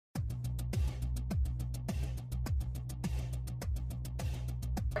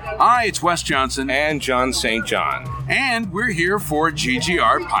Hi, it's Wes Johnson. And John St. John. And we're here for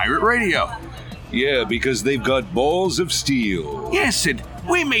GGR Pirate Radio. Yeah, because they've got balls of steel. Yes, and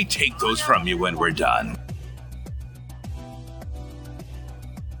we may take those from you when we're done.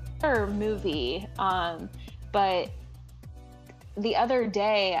 Movie, but the other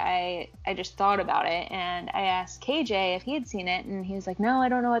day I just thought about it, and I asked KJ if he had seen it, and he was like, no, I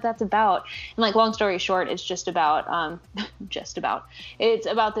don't know what that's about. And like, long story short, it's just about it's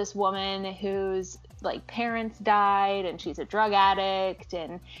about this woman whose like parents died, and she's a drug addict,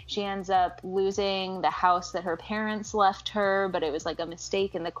 and she ends up losing the house that her parents left her, but it was like a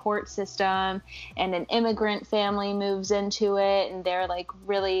mistake in the court system, and an immigrant family moves into it, and they're like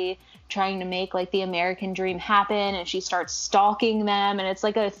really trying to make like the American dream happen, and she starts stalking them, and it's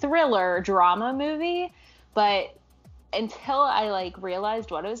like a thriller drama movie. But until I like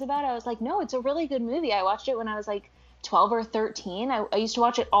realized what it was about, I was like, no, it's a really good movie. I watched it when I was like 12 or 13. I used to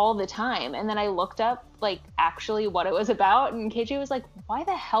watch it all the time, and then I looked up like actually what it was about, and KJ was like, why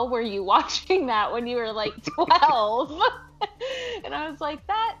the hell were you watching that when you were like 12? And I was like,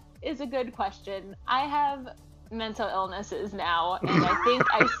 that is a good question. I have mental illnesses now, and I think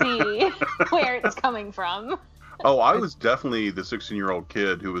I see where it's coming from. Oh, I was definitely the 16-year-old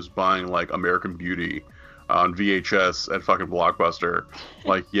kid who was buying like American Beauty on VHS at fucking Blockbuster.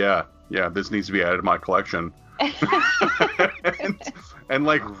 Like, yeah, this needs to be added to my collection. and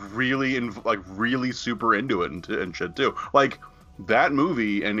like really super into it and shit too. Like that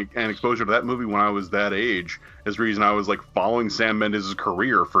movie and exposure to that movie when I was that age is the reason I was like following Sam Mendes'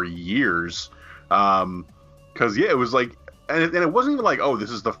 career for years. Cause yeah, it was like, and it wasn't even like, oh, this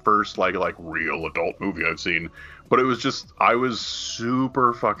is the first like real adult movie I've seen, but it was just, I was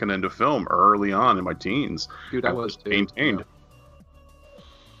super fucking into film early on in my teens. Dude, I was too. Maintained.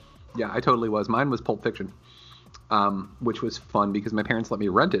 Yeah, I totally was. Mine was Pulp Fiction. Which was fun because my parents let me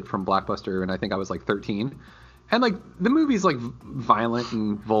rent it from Blockbuster, and I think I was like 13. And like the movie's like violent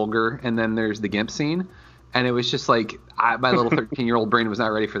and vulgar, and then there's the Gimp scene, and it was just like my little 13-year-old brain was not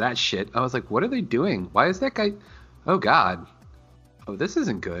ready for that shit. I was like, what are they doing? Why is that guy? Oh God, oh this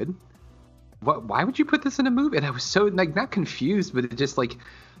isn't good. What? Why would you put this in a movie? And I was so like not confused, but it just like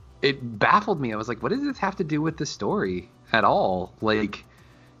it baffled me. I was like, what does this have to do with the story at all? Like,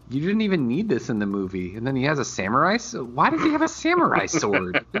 you didn't even need this in the movie. And then he has a samurai. Why does he have a samurai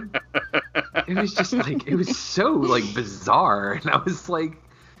sword? It was just like, it was so like bizarre. And I was like,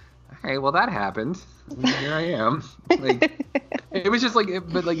 okay, well that happened. And here I am. Like, it was just like,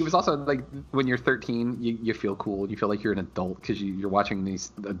 but like, it was also like when you're 13, you feel cool. You feel like you're an adult because you're watching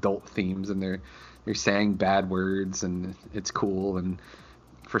these adult themes and they're saying bad words and it's cool. And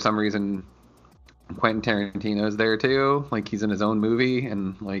for some reason, Quentin Tarantino's there too, like he's in his own movie,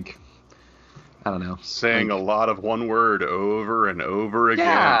 and like I don't know, saying like, a lot of one word over and over again.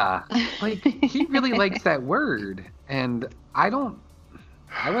 Yeah, like he really likes that word, and I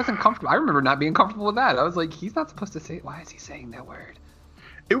wasn't comfortable. I remember not being comfortable with that. I was like, he's not supposed to say. Why is he saying that word?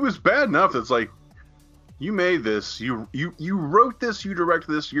 It was bad enough. That's like, you made this, you wrote this, you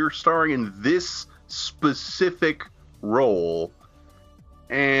directed this, you're starring in this specific role,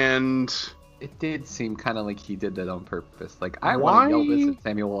 and it did seem kind of like he did that on purpose. Like, I want to yell this at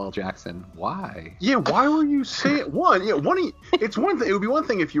Samuel L. Jackson. Why? Yeah, why were you saying one? Yeah, it's one thing. It would be one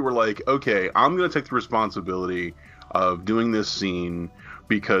thing if you were like, okay, I'm going to take the responsibility of doing this scene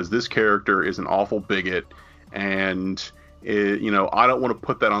because this character is an awful bigot, and I don't want to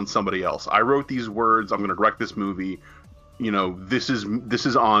put that on somebody else. I wrote these words. I'm going to direct this movie. This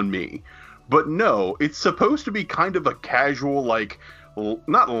is on me. But no, it's supposed to be kind of a casual, like,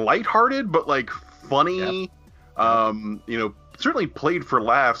 not lighthearted, but like funny, yep. Certainly played for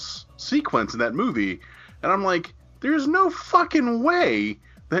laughs sequence in that movie. And I'm like, there's no fucking way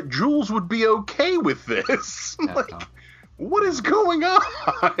that Jules would be okay with this. Like, what is going on?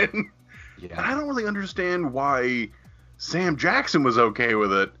 Yeah. And I don't really understand why Sam Jackson was okay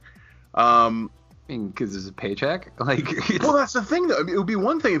with it. Because it's a paycheck. Like, well, that's the thing. Though. I mean, it would be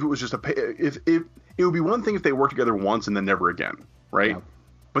one thing if it was just if it would be one thing if they worked together once and then never again. Right? Nope.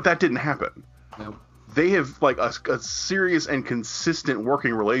 But that didn't happen. Nope. They have like a serious and consistent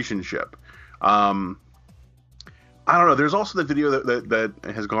working relationship. I don't know. There's also the video that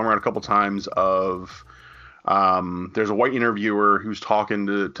has gone around a couple times of there's a white interviewer who's talking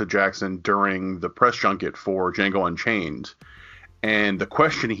to Jackson during the press junket for Django Unchained. And the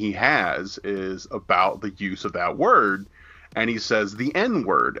question he has is about the use of that word. And he says the N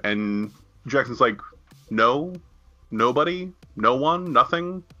word. And Jackson's like, no, nobody, no one,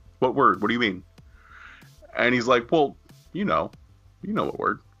 nothing. What word? What do you mean? And he's like, well, you know what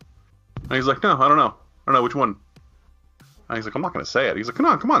word. And he's like, no, I don't know which one. And he's like, I'm not going to say it. He's like,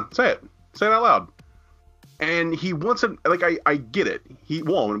 come on, say it. Say it out loud. And he wants it, like, I get it.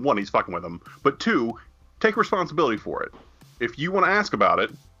 One, he's fucking with him. But two, take responsibility for it. If you want to ask about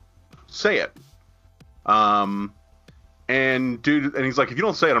it, say it. And he's like, if you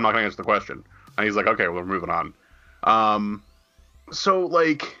don't say it, I'm not going to answer the question. And he's like, okay, well, we're moving on. So,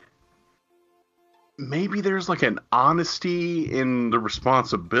 like, maybe there's, like, an honesty in the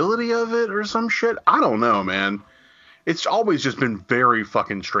responsibility of it or some shit. I don't know, man. It's always just been very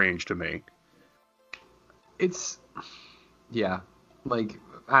fucking strange to me. It's, yeah, like,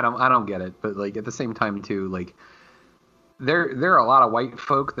 I don't get it, but, like, at the same time, too, like, there are a lot of white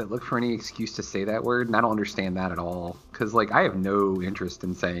folk that look for any excuse to say that word, and I don't understand that at all, because, like, I have no interest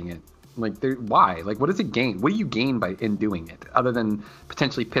in saying it. Like, why? Like, what does it gain? What do you gain in doing it, other than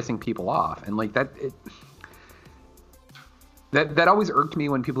potentially pissing people off? And, like, that always irked me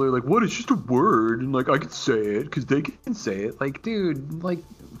when people are like, what, it's just a word, and, like, I can say it, because they can say it. Like, dude, like,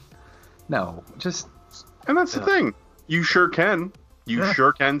 no, just... And that's the thing. You sure can. You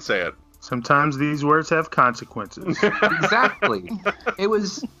sure can say it. Sometimes these words have consequences. Exactly. It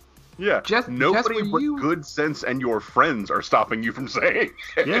was... Yeah. Nobody but good sense and your friends are stopping you from saying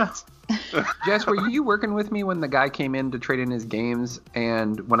it. Yeah. Jess, were you working with me when the guy came in to trade in his games,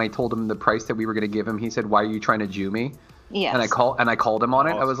 and when I told him the price that we were going to give him, he said, "Why are you trying to Jew me?" Yes. And I called him on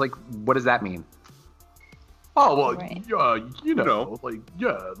it. I was like, "What does that mean?" Oh, well, Right. you know, like,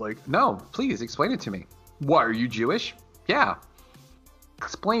 yeah, like, no, please explain it to me. Why, are you Jewish? Yeah.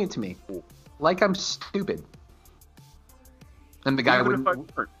 Explain it to me. Like I'm stupid. And the guy Even wouldn't.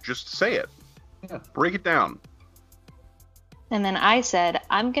 if I weren't, just say it. Yeah. Break it down. And then I said,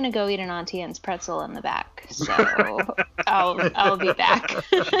 I'm going to go eat an Auntie Anne's pretzel in the back. So I'll be back.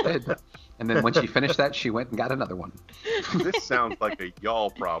 And then when she finished that, she went and got another one. This sounds like a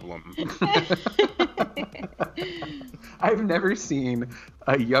y'all problem. I've never seen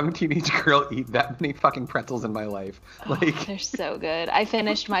a young teenage girl eat that many fucking pretzels in my life. Like, they're so good. I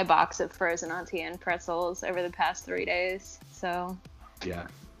finished my box of frozen Auntie Anne pretzels over the past 3 days. So yeah,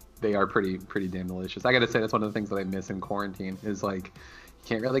 they are pretty damn delicious. I gotta say, that's one of the things that I miss in quarantine is, like, you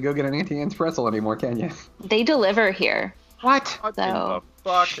can't really go get an Auntie Anne's pretzel anymore, can you? they deliver here. What? So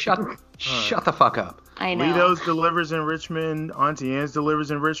Fuck. Shut the fuck up. I know. Lido's delivers in Richmond. Auntie Anne's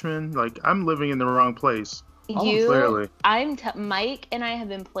delivers in Richmond. Like, I'm living in the wrong place. Clearly. Mike and I have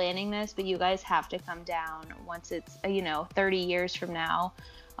been planning this, but you guys have to come down once it's 30 years from now,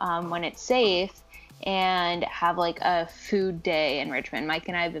 when it's safe, and have like a food day in Richmond. Mike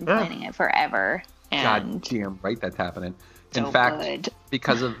and I have been planning it forever. And God damn right that's happening. So in fact, good.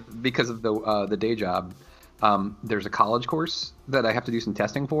 because of the day job, there's a college course that I have to do some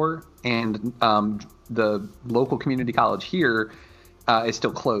testing for, and the local community college here is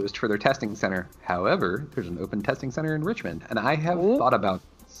still closed for their testing center. However, there's an open testing center in Richmond, and I have thought about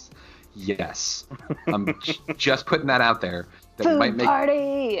this. Yes, I'm just putting that out there. That Food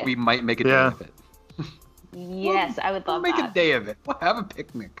we might make a day of it. Yes, I would love We'll that. make a day of it. We'll have a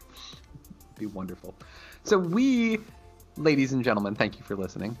picnic. It'd be wonderful. So ladies and gentlemen, thank you for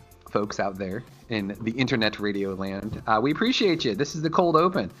listening. Folks out there in the internet radio land, we appreciate you. This is the Cold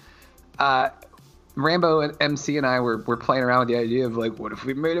Open. Rambo and MC and I were playing around with the idea of, like, what if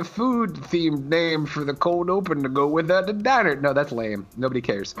we made a food themed name for the Cold Open to go with the diner? No, that's lame. Nobody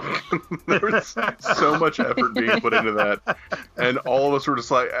cares. There was so much effort being put into that, and all of us were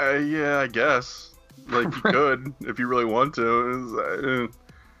just like, yeah, I guess. Like, you could if you really want to.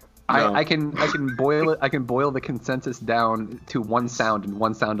 No. I can boil it. I can boil the consensus down to one sound and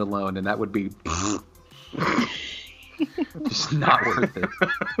one sound alone, and that would be just not worth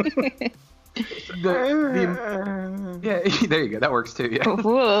it. Yeah, there you go. That works too. Yeah.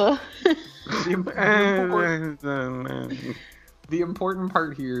 The important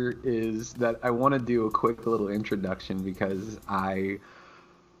part here is that I want to do a quick little introduction because I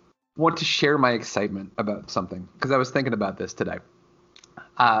want to share my excitement about something, because I was thinking about this today.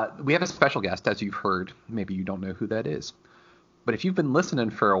 We have a special guest, as you've heard. Maybe you don't know who that is. But if you've been listening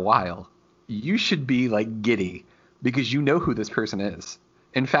for a while, you should be, like, giddy, because you know who this person is.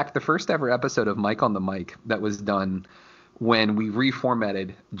 In fact, the first ever episode of Mike on the Mic that was done when we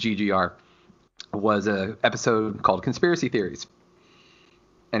reformatted GGR was an episode called Conspiracy Theories.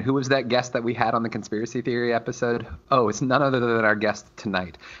 And who was that guest that we had on the Conspiracy Theory episode? Oh, it's none other than our guest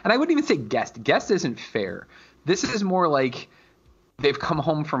tonight. And I wouldn't even say guest. Guest isn't fair. This is more like they've come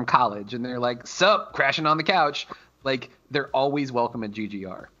home from college and they're like, sup, crashing on the couch. Like, they're always welcome at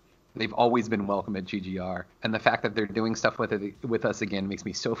GGR. They've always been welcome at GGR. And the fact that they're doing stuff with us again makes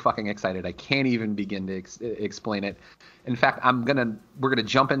me so fucking excited. I can't even begin to explain it. In fact, we're gonna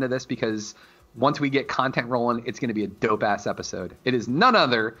jump into this because once we get content rolling, it's going to be a dope-ass episode. It is none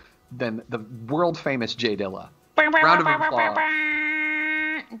other than the world-famous Jay Dilla. Round of applause.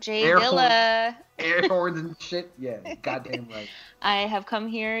 Jay Dilla. Air horns and shit. Yeah, goddamn right. I have come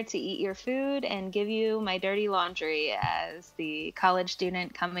here to eat your food and give you my dirty laundry as the college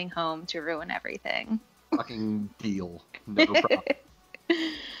student coming home to ruin everything. Fucking deal. No problem.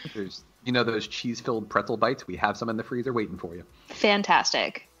 There's, those cheese-filled pretzel bites? We have some in the freezer waiting for you.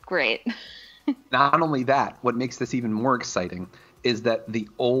 Fantastic. Great. Not only that, what makes this even more exciting is that the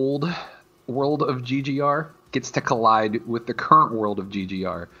old world of GGR gets to collide with the current world of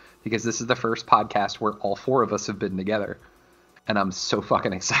GGR, because this is the first podcast where all four of us have been together. And I'm so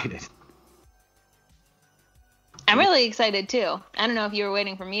fucking excited. I'm really excited too. I don't know if you were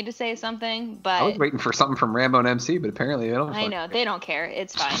waiting for me to say something, but I was waiting for something from Rambo and MC, but apparently they don't. I know they don't care.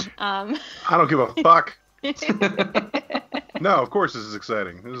 It's fine. I don't give a fuck. No, of course this is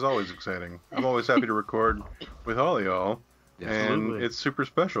exciting. This is always exciting. I'm always happy to record with all of y'all, Absolutely. and it's super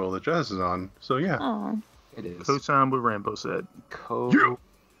special that Jess is on. So yeah, Oh. It is Co-signed with Rambo said.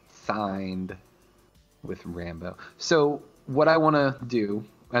 co-signed with Rambo. So what I want to do,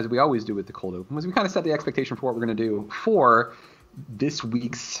 as we always do with the cold open, was we kind of set the expectation for what we're going to do for this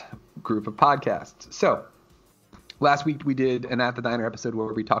week's group of podcasts. So last week we did an At the Diner episode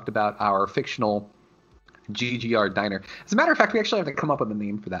where we talked about our fictional GGR diner. As a matter of fact, we actually have to come up with a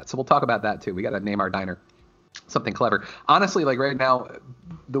name for that. So we'll talk about that too. We got to name our diner something clever. Honestly, like right now,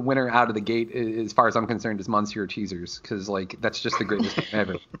 the winner out of the gate, as far as I'm concerned, is Monsieur Cheezers, because like that's just the greatest thing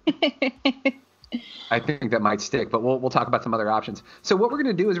ever. I think that might stick, but we'll talk about some other options. So what we're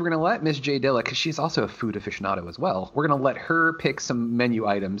going to do is we're going to let Miss Jay Dilla, because she's also a food aficionado as well, we're going to let her pick some menu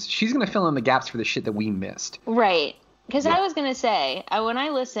items. She's going to fill in the gaps for the shit that we missed. Right. Because Yeah. I was going to say, when I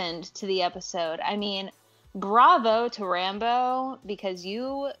listened to the episode, I mean, bravo to Rambo, because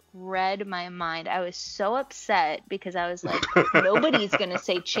you read my mind. I was so upset because I was like, nobody's going to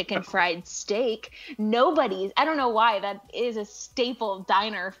say chicken fried steak. I don't know why. That is a staple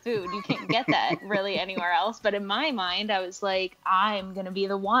diner food. You can't get that really anywhere else. But in my mind, I was like, I'm going to be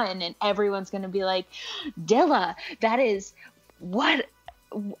the one. And everyone's going to be like, Dilla, that is what...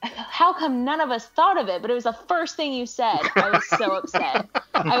 How come none of us thought of it? But it was the first thing you said. I was so upset.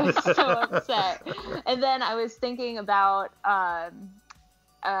 And then I was thinking about a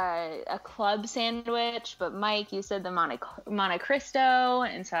club sandwich, but Mike, you said the Monte Cristo,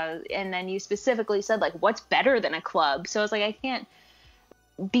 and then you specifically said like, what's better than a club? So I was like, I can't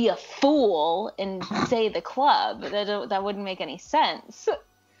be a fool and say the club. That wouldn't make any sense.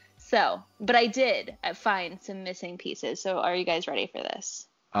 So, but I did find some missing pieces. So, are you guys ready for this?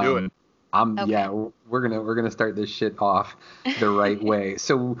 Do it. Okay. Yeah, we're gonna start this shit off the right way.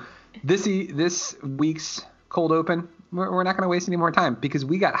 So, this week's cold open, we're not gonna waste any more time because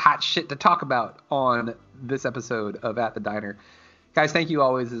we got hot shit to talk about on this episode of At the Diner. Guys, thank you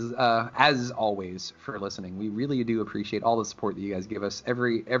as always for listening. We really do appreciate all the support that you guys give us.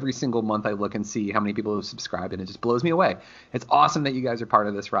 Every single month I look and see how many people have subscribed, and it just blows me away. It's awesome that you guys are part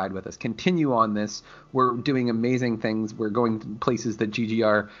of this ride with us. Continue on this. We're doing amazing things. We're going to places that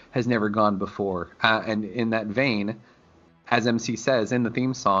GGR has never gone before. And in that vein, as MC says in the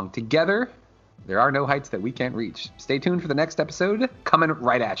theme song, together, there are no heights that we can't reach. Stay tuned for the next episode coming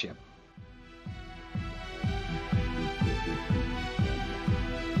right at you.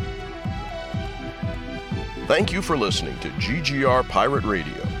 Thank you for listening to GGR Pirate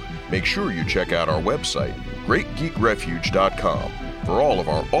Radio. Make sure you check out our website, GreatGeekRefuge.com, for all of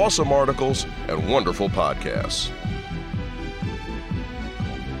our awesome articles and wonderful podcasts.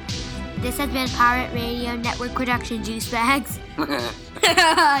 This has been Pirate Radio Network production, Juice Bags.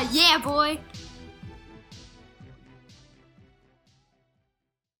 Yeah, boy.